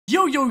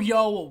Yo, yo,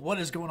 yo, what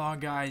is going on,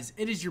 guys?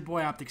 It is your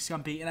boy Optic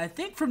Scumpy, and I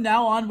think from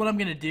now on what I'm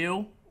going to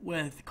do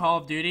with Call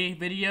of Duty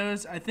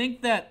videos, I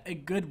think that a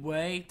good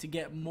way to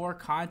get more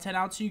content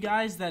out to you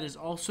guys that is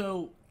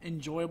also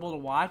enjoyable to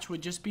watch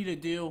would just be to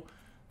do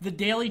the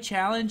daily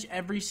challenge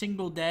every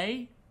single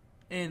day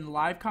in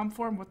live comp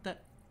form.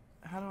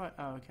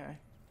 Oh, okay.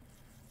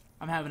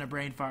 I'm having a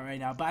brain fart right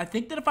now, but I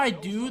think that if I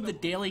do the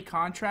daily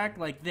contract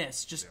like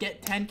this, just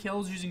get 10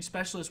 kills using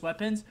specialist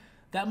weapons,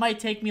 that might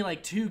take me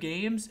like 2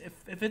 games.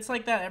 If it's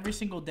like that every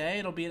single day,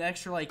 it'll be an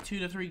extra like 2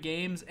 to 3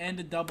 games and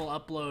a double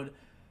upload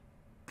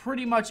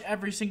pretty much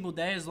every single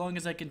day as long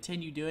as I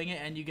continue doing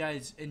it and you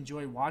guys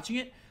enjoy watching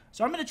it.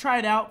 So I'm going to try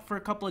it out for a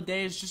couple of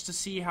days just to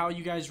see how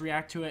you guys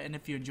react to it and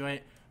if you enjoy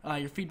it.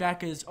 Your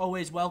feedback is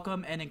always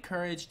welcome and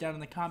encouraged down in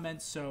the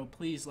comments, so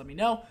please let me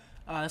know.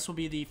 This will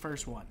be the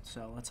first one,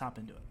 so let's hop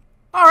into it.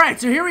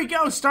 Alright, so here we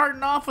go,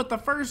 starting off with the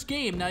first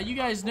game. Now, you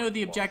guys know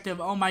the objective.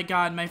 Oh my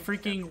god, my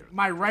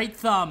right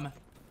thumb.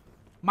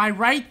 My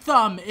right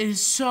thumb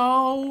is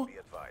so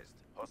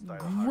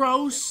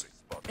gross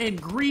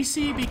and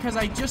greasy because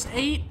I just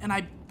ate and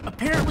I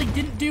apparently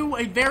didn't do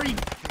a very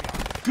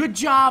good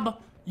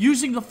job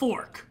using the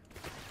fork.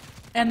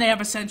 And they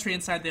have a sentry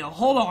inside the hill.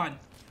 Hold on.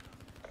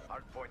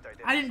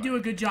 I didn't do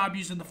a good job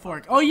using the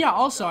fork. Oh yeah,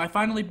 also, I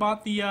finally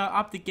bought the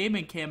Optic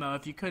Gaming camo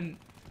if you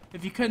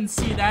couldn't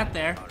see that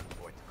there.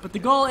 But the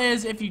goal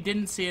is, if you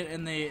didn't see it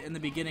in the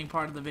beginning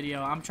part of the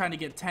video, I'm trying to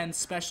get 10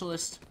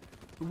 specialist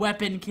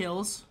weapon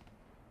kills.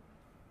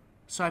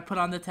 So I put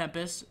on the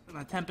Tempest.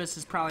 The Tempest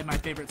is probably my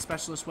favorite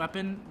specialist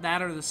weapon.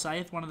 That or the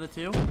Scythe, one of the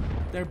two.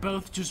 They're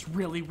both just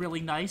really, really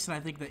nice, and I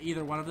think that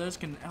either one of those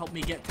can help me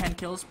get 10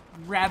 kills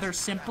rather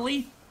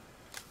simply.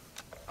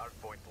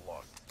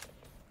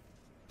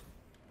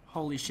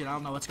 Holy shit, I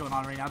don't know what's going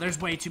on right now.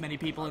 There's way too many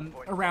people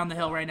around the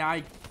hill right now.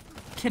 I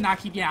cannot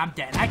keep... Yeah, I'm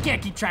dead. I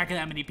can't keep track of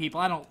that many people.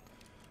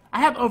 I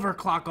have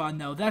overclock on,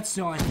 though. That's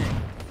the only thing.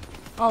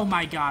 Oh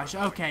my gosh.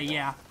 Okay,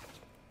 yeah.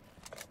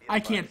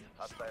 I can't...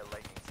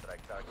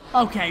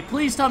 Okay,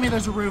 please tell me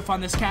there's a roof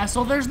on this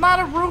castle. There's not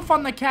a roof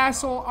on the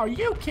castle. Are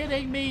you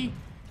kidding me?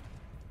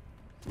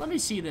 Let me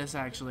see this,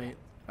 actually.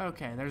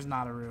 Okay, there's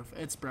not a roof.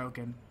 It's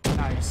broken.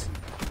 Nice.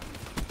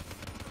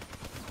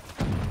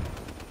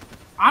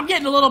 I'm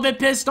getting a little bit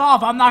pissed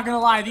off. I'm not gonna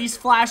lie. These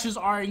flashes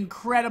are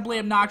incredibly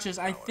obnoxious.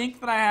 I think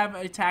that I have a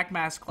attack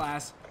mask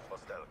class,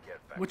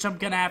 which I'm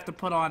gonna have to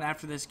put on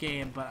after this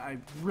game, but I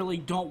really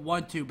don't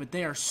want to, but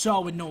they are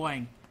so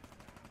annoying.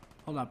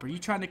 Hold up. Are you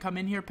trying to come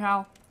in here,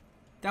 pal?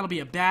 That'll be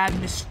a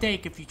bad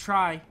mistake if you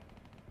try.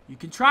 You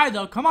can try,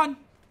 though. Come on.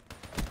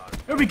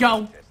 Here we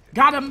go.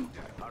 Got him.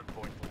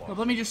 Well,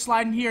 let me just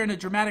slide in here in a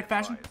dramatic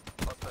fashion.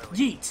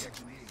 Yeet.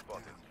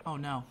 Oh,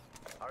 no.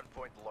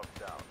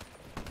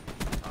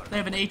 They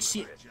have an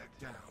HC...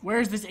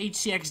 Where's this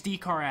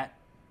HCXD car at?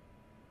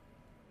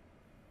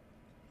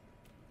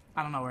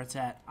 I don't know where it's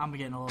at. I'm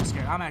getting a little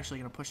scared. I'm actually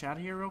going to push out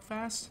of here real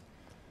fast.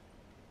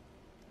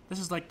 This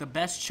is like the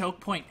best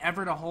choke point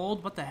ever to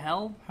hold. What the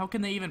hell? How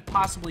can they even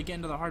possibly get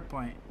into the hard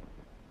point?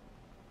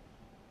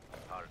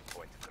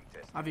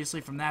 Obviously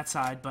from that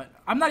side, but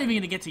I'm not even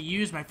going to get to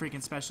use my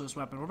freaking specialist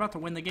weapon. We're about to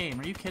win the game.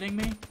 Are you kidding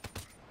me?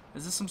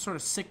 Is this some sort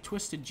of sick,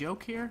 twisted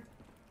joke here?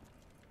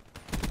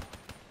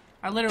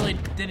 I literally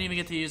didn't even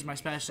get to use my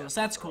specialist.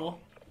 That's cool.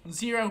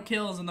 0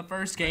 kills in the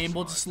first game.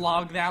 We'll just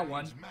log that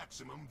one.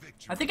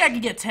 I think I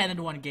can get 10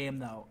 in one game,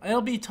 though.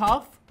 It'll be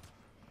tough,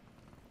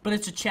 but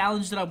it's a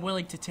challenge that I'm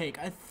willing to take.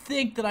 I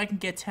think that I can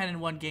get 10 in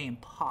one game,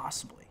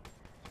 possibly.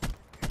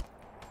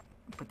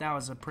 But that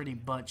was a pretty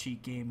butt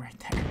cheek game right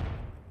there.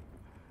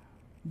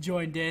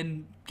 Joined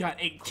in, got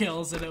 8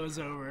 kills, and it was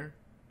over.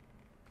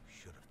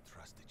 Should have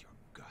trusted your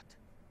gut.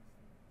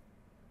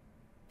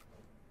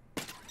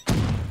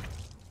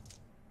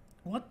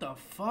 What the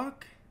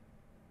fuck?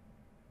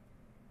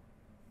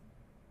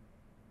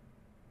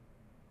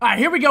 Alright,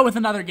 here we go with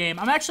another game.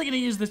 I'm actually going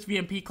to use this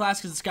VMP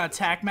class because it's got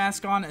attack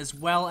mask on as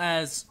well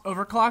as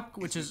overclock,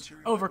 which is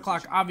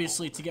overclock,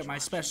 obviously, to get my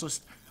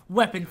specialist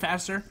weapon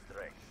faster.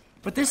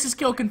 But this is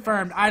kill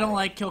confirmed. I don't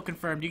like kill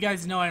confirmed. You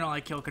guys know I don't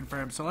like kill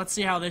confirmed, so let's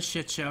see how this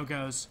shit show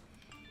goes.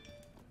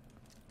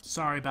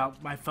 Sorry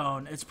about my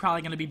phone. It's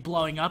probably going to be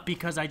blowing up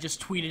because I just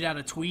tweeted out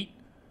a tweet.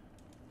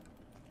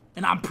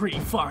 And I'm pretty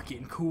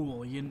fucking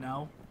cool, you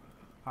know?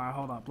 Alright,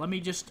 hold up. Let me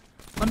just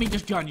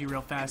gun you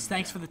real fast.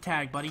 Thanks for the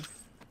tag, buddy.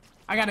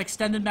 I got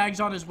extended mags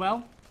on as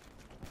well.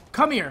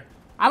 Come here.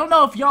 I don't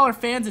know if y'all are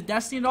fans of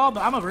Destiny at all,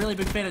 but I'm a really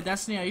big fan of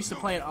Destiny. I used to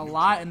play it a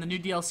lot, and the new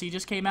DLC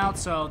just came out,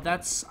 so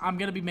I'm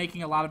going to be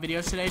making a lot of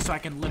videos today, so I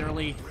can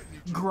literally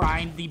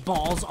grind the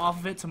balls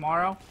off of it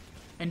tomorrow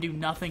and do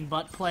nothing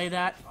but play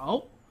that.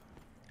 Oh.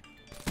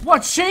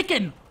 What's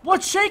shaking?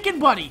 What's shaking,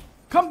 buddy?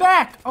 Come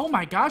back. Oh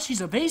my gosh,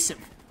 he's evasive.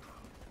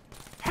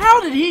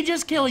 How did he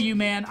just kill you,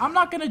 man? I'm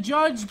not going to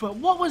judge, but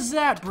what was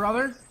that,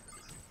 brother?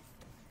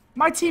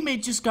 My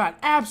teammate just got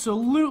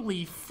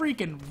absolutely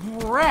freaking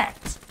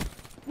wrecked.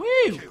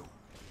 Woo!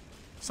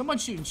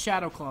 Someone's shooting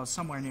Shadow Claws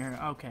somewhere near here.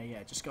 Okay,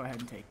 yeah, just go ahead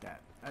and take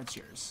that. That's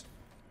yours.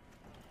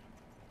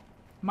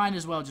 Might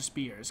as well just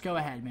be yours. Go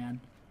ahead, man.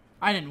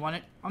 I didn't want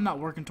it. I'm not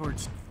working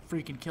towards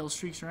freaking kill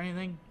streaks or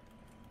anything.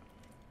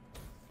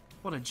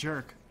 What a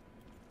jerk.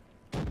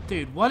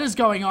 Dude, what is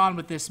going on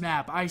with this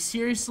map? I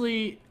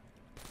seriously...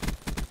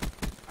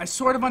 I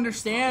sort of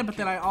understand, but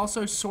then I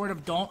also sort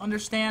of don't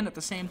understand at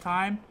the same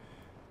time.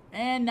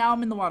 And now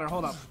I'm in the water.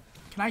 Hold up.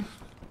 Can I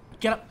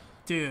get up?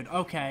 Dude,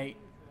 okay.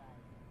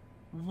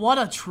 What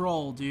a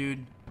troll,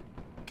 dude.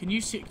 Can you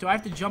see? Do I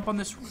have to jump on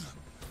this?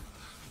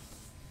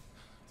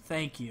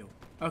 Thank you.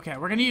 Okay,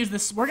 we're gonna use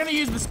this. We're gonna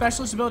use the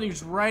specialist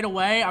abilities right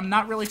away. I'm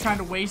not really trying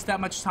to waste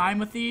that much time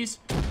with these.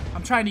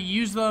 I'm trying to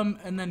use them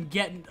and then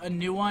get a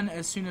new one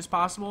as soon as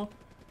possible,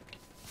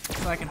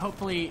 so I can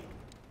hopefully.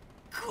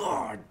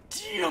 God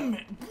damn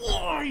it!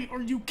 Why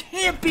are you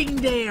camping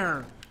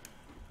there?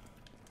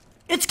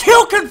 It's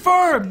kill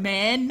confirmed,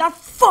 man. Not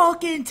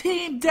fucking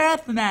team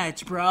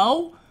deathmatch,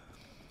 bro.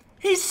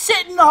 He's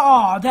sitting.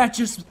 Oh, that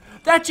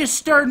just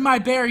stirred my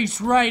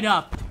berries right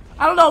up.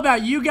 I don't know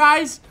about you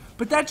guys,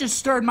 but that just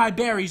stirred my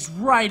berries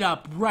right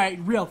up,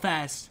 real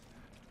fast.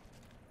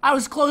 I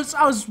was close.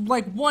 I was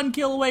like 1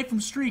 kill away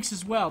from streaks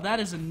as well. That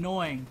is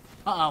annoying.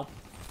 Uh-oh.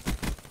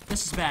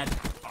 This is bad.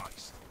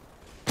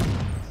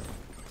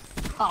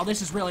 Uh-oh,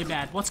 this is really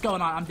bad. What's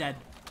going on? I'm dead.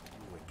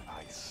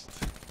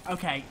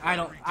 Okay,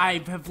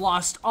 I have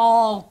lost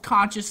all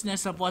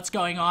consciousness of what's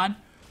going on.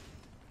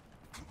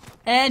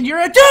 And you're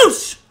a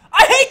douche!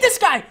 I hate this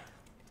guy!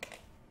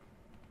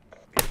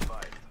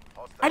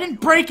 I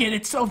didn't break it,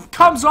 it so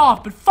comes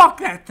off, but fuck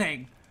that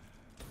thing.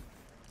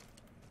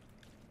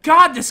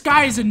 God, this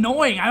guy is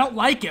annoying. I don't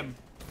like him.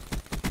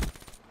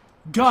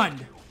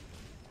 Gunned.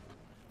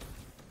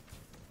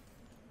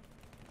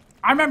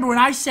 I remember when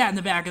I sat in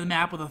the back of the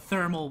map with a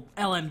thermal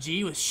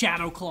LMG with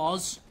shadow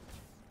claws.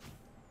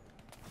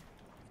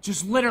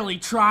 Just literally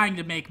trying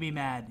to make me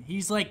mad.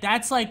 He's like,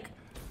 that's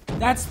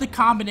the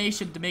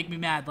combination to make me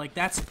mad. Like,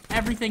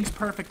 everything's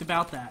perfect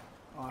about that.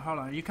 Oh, hold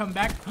on, are you coming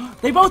back?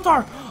 They both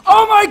are!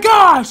 Oh my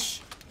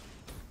gosh!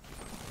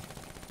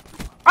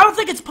 I don't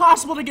think it's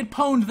possible to get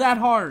pwned that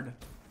hard.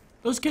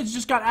 Those kids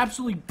just got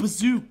absolutely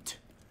bazooked.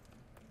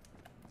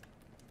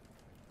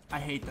 I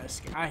hate this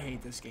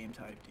game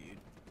type, dude.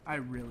 I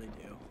really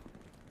do.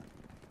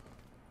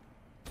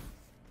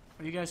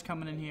 Are you guys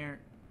coming in here?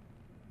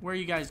 Where are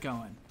you guys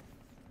going?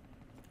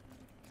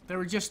 There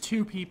were just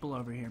 2 people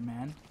over here,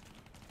 man.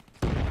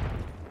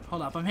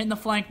 Hold up, I'm hitting the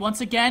flank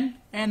once again,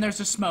 and there's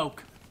a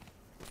smoke.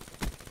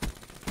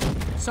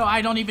 So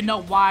I don't even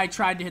know why I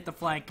tried to hit the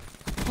flank.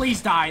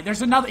 Please die.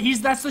 There's another.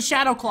 That's the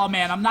Shadow Claw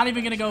man. I'm not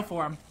even gonna go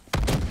for him.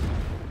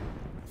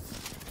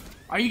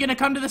 Are you gonna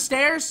come to the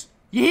stairs?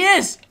 He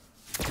is!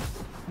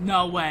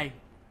 No way.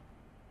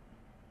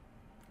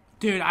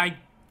 Dude,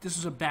 this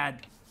was a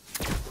bad...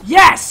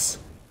 Yes!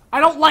 I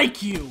don't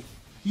like you.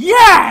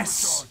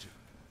 Yes!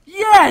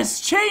 Yes!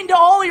 Chain to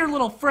all your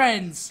little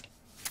friends.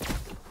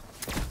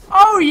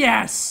 Oh,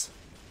 yes!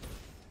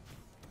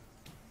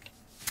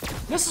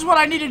 This is what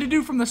I needed to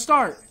do from the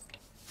start.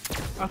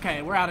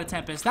 Okay, we're out of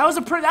Tempest. That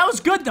was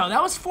good though.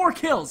 That was 4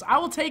 kills. I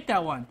will take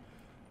that one.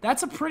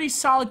 That's a pretty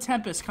solid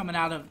Tempest coming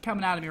out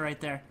of me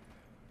right there.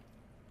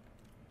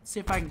 Let's see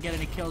if I can get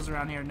any kills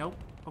around here. Nope.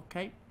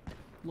 Okay. A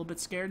little bit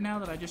scared now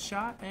that I just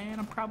shot, and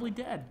I'm probably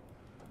dead.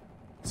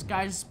 This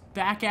guy's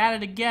back at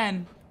it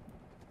again.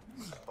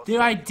 Do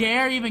I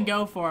dare even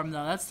go for him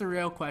though? That's the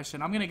real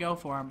question. I'm gonna go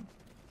for him.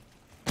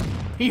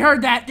 He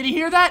heard that. Did he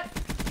hear that?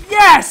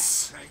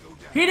 Yes!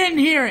 He didn't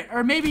hear it.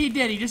 Or maybe he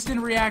did. He just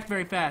didn't react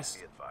very fast.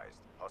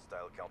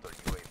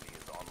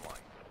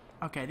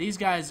 Okay, these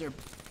guys are...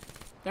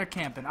 They're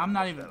camping. I'm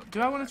not even... Do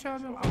I want to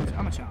challenge them? I'm gonna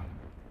challenge them.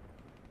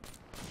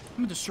 I'm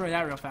gonna destroy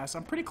that real fast.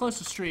 I'm pretty close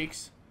to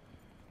streaks.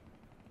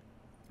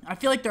 I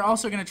feel like they're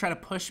also gonna try to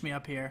push me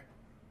up here.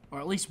 Or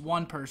at least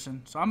one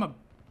person. So I'm gonna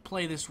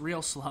play this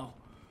real slow.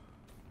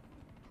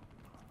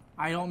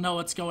 I don't know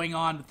what's going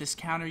on with this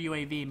counter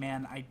UAV,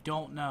 man. I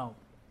don't know.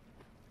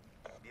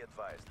 Be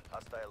advised,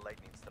 hostile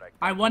lightning strike.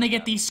 I want to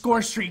get these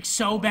score streaks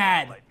so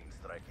bad.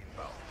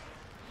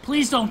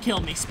 Please don't kill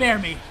me. Spare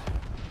me.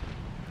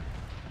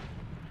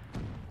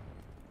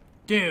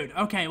 Dude,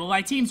 okay, well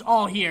my team's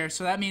all here,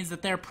 so that means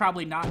that they're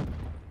probably not...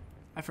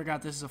 I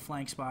forgot this is a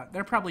flank spot.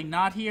 They're probably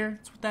not here,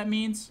 that's what that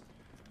means.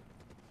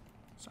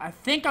 So I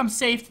think I'm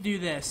safe to do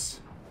this.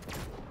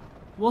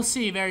 We'll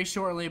see very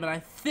shortly, but I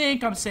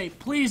think I'm safe.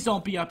 Please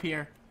don't be up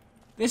here.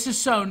 This is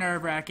so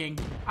nerve-wracking.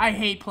 I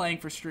hate playing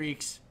for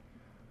streaks.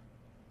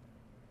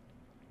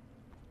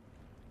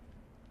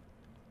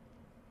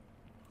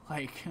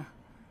 Like...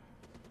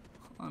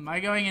 Am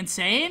I going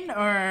insane,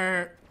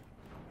 or...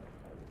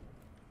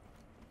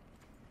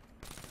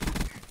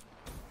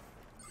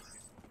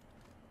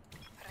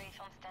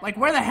 Like,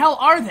 where the hell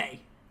are they?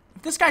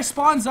 If this guy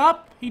spawns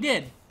up, he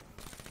did.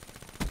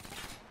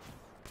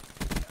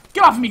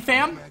 Get off of me,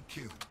 fam!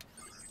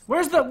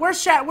 Where's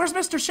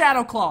Mr.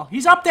 Shadowclaw?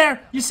 He's up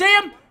there! You see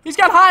him? He's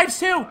got hives,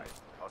 too!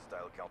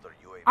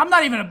 I'm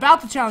not even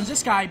about to challenge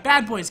this guy.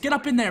 Bad boys, get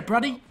up in there,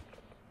 buddy.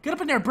 Get up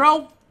in there,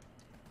 bro.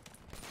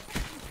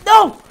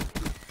 No!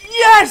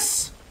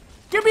 Yes!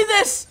 Give me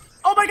this!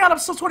 Oh my god, I'm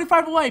still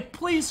 25 away.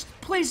 Please,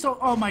 please don't.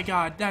 Oh my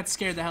god, that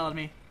scared the hell out of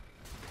me.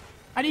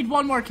 I need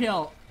one more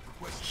kill.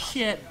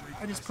 Shit.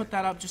 I just put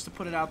that up just to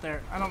put it out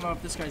there. I don't know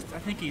if this guy's... I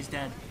think he's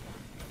dead.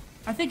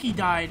 I think he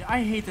died.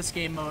 I hate this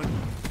game mode.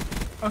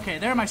 Okay,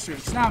 there are my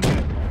streaks. Now I'm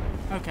good.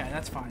 Okay,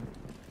 that's fine.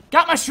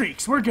 Got my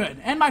streaks. We're good.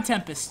 And my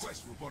Tempest.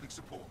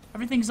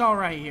 Everything's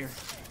alright here.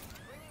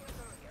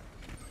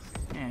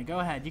 Yeah, go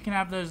ahead. You can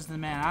have those as the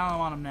man. I don't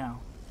want them now.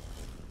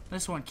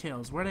 This one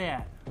kills. Where they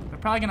at? They're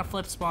probably going to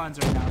flip spawns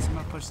right now, so I'm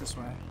going to push this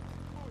way.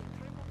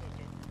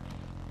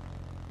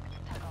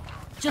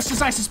 Just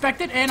as I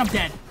suspected, and I'm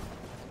dead.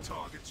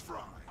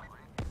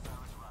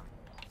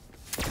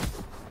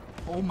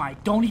 Oh my,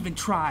 don't even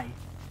try.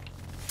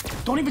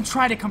 Don't even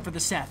try to come for the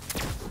Seth.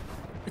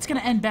 It's gonna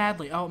end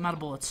badly. Oh, I'm out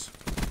of bullets.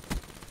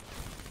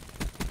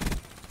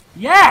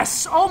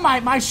 Yes! Oh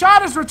my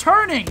shot is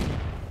returning!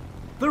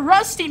 The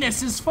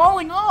rustiness is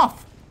falling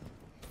off!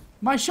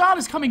 My shot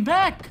is coming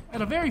back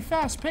at a very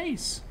fast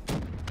pace.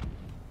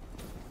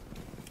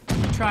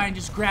 Try and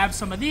just grab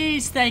some of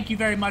these. Thank you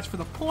very much for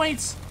the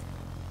points.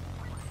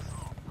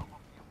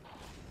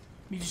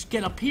 Let me just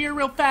get up here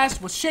real fast.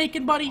 What's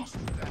shaking, buddy?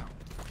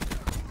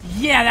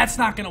 Yeah, that's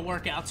not gonna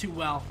work out too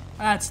well.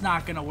 That's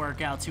not gonna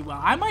work out too well.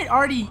 I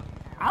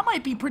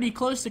might be pretty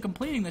close to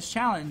completing this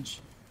challenge.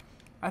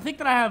 I think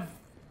I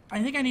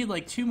need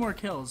like 2 more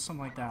kills,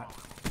 something like that.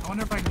 I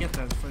wonder if I can get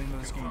those for the end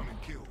of this game.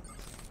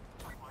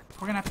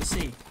 We're gonna have to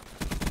see.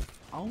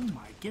 Oh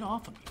my, get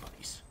off of me,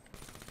 buddies.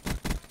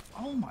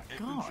 Oh my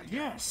god,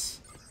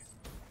 yes.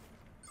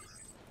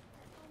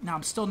 Now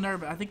I'm still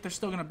nervous. I think they're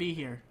still gonna be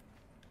here.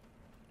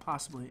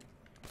 Possibly.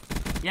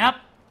 Yep.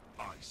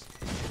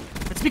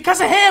 It's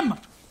because of him!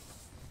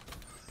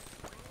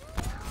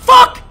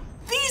 Fuck!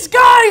 These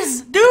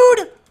guys,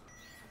 dude!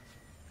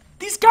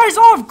 These guys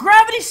all have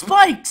gravity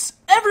spikes!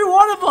 Every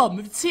one of them,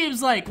 it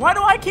seems like. Why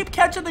do I keep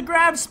catching the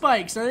grav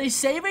spikes? Are they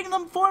saving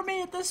them for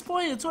me at this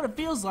point? That's what it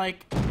feels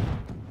like.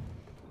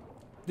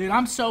 Dude,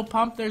 I'm so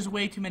pumped. There's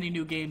way too many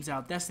new games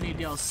out. Destiny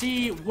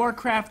DLC,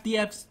 Warcraft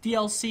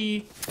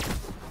DLC,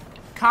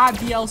 COD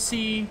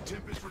DLC.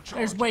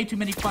 There's way too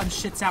many fun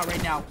shits out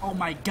right now. Oh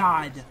my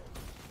god.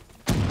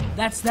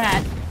 That's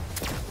that.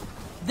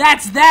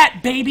 That's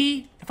that,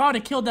 baby! If I would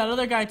have killed that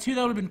other guy too,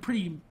 that would have been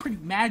pretty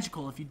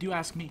magical, if you do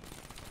ask me.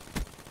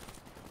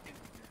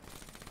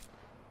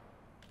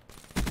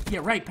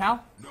 Yeah, right,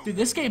 pal. Dude,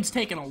 this game's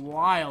taking a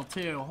while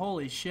too.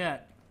 Holy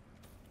shit.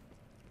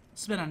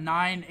 It's been a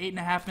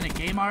 8.5 minute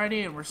game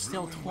already, and we're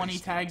still 20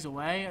 tags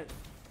away.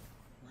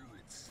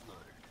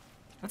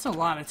 That's a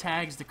lot of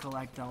tags to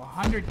collect, though.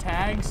 100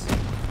 tags?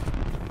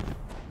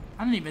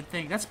 I don't even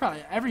think. That's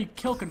probably... Every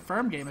kill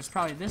confirmed game is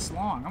probably this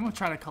long. I'm gonna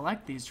try to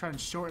collect these, try and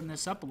shorten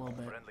this up a little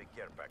bit.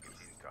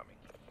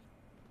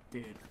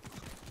 Dude.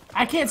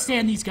 I can't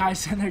stand these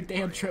guys and their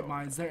damn trip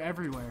mines. They're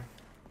everywhere.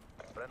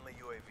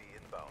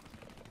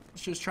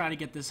 Let's just try to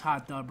get this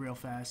hot dub real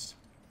fast.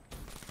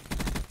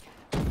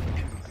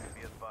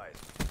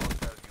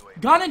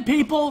 Gunning,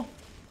 people!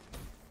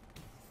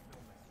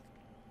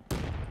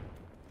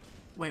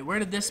 Wait, where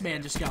did this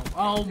man just go?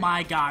 Oh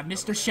my god,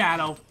 Mr.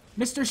 Shadow.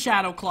 Mr.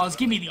 Shadow Claws,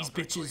 give me these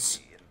bitches.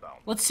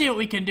 Let's see what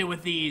we can do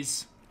with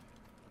these.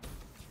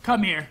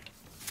 Come here.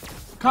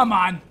 Come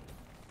on.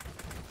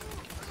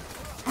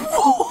 I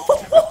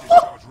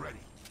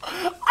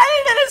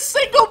didn't hit a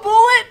single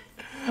bullet!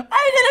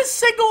 I didn't hit a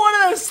single one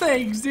of those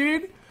things,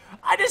 dude!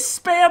 I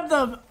just spammed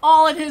them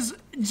all in his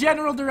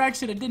general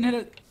direction and didn't hit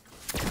a...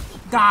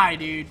 Die,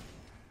 dude.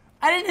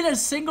 I didn't hit a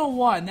single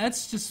one.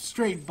 That's just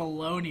straight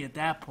baloney at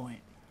that point.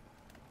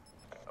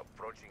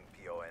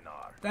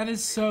 That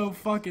is so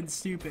fucking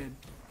stupid.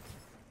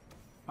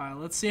 Alright,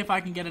 let's see if I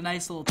can get a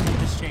nice little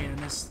Tempest chain in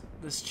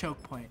this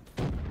choke point.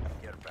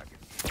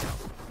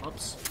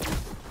 Oops.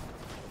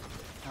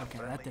 Okay,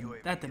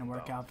 that didn't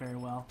work out very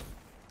well.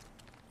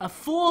 A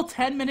full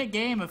 10-minute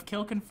game of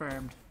kill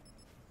confirmed.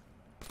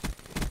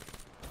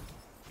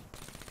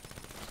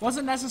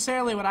 Wasn't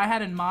necessarily what I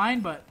had in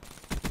mind, but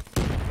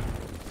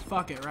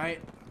fuck it, right?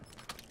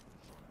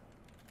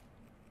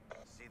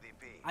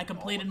 I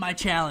completed my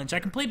challenge. I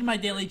completed my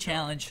daily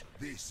challenge.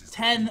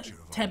 10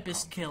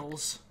 Tempest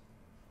kills.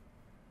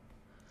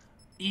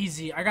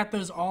 Easy. I got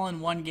those all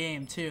in one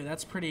game too.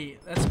 That's pretty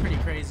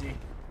crazy.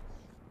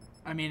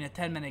 I mean, a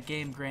 10-minute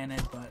game,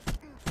 granted, but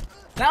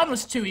that one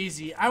was too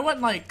easy. I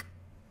want like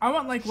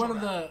one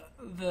of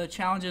the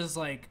challenges,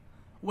 like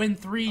win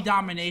 3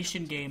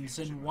 domination games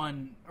in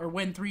one, or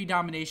win 3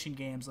 domination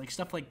games, like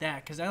stuff like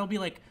that, because that'll be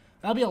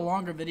a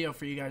longer video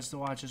for you guys to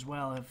watch as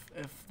well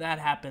if that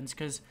happens,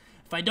 because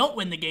if I don't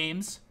win the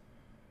games,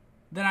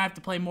 then I have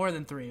to play more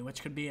than 3,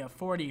 which could be a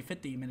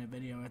 40-50 minute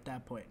video at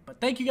that point.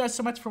 But thank you guys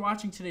so much for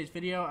watching today's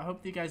video. I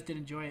hope you guys did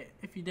enjoy it.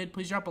 If you did,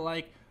 please drop a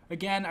like.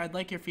 Again, I'd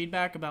like your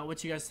feedback about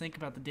what you guys think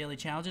about the daily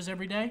challenges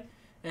every day,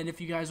 and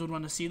if you guys would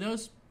want to see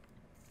those.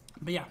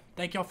 But yeah,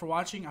 thank y'all for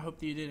watching. I hope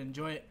that you did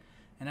enjoy it.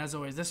 And as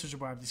always, this was your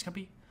boy, Scump.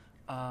 See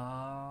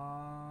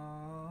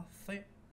ya.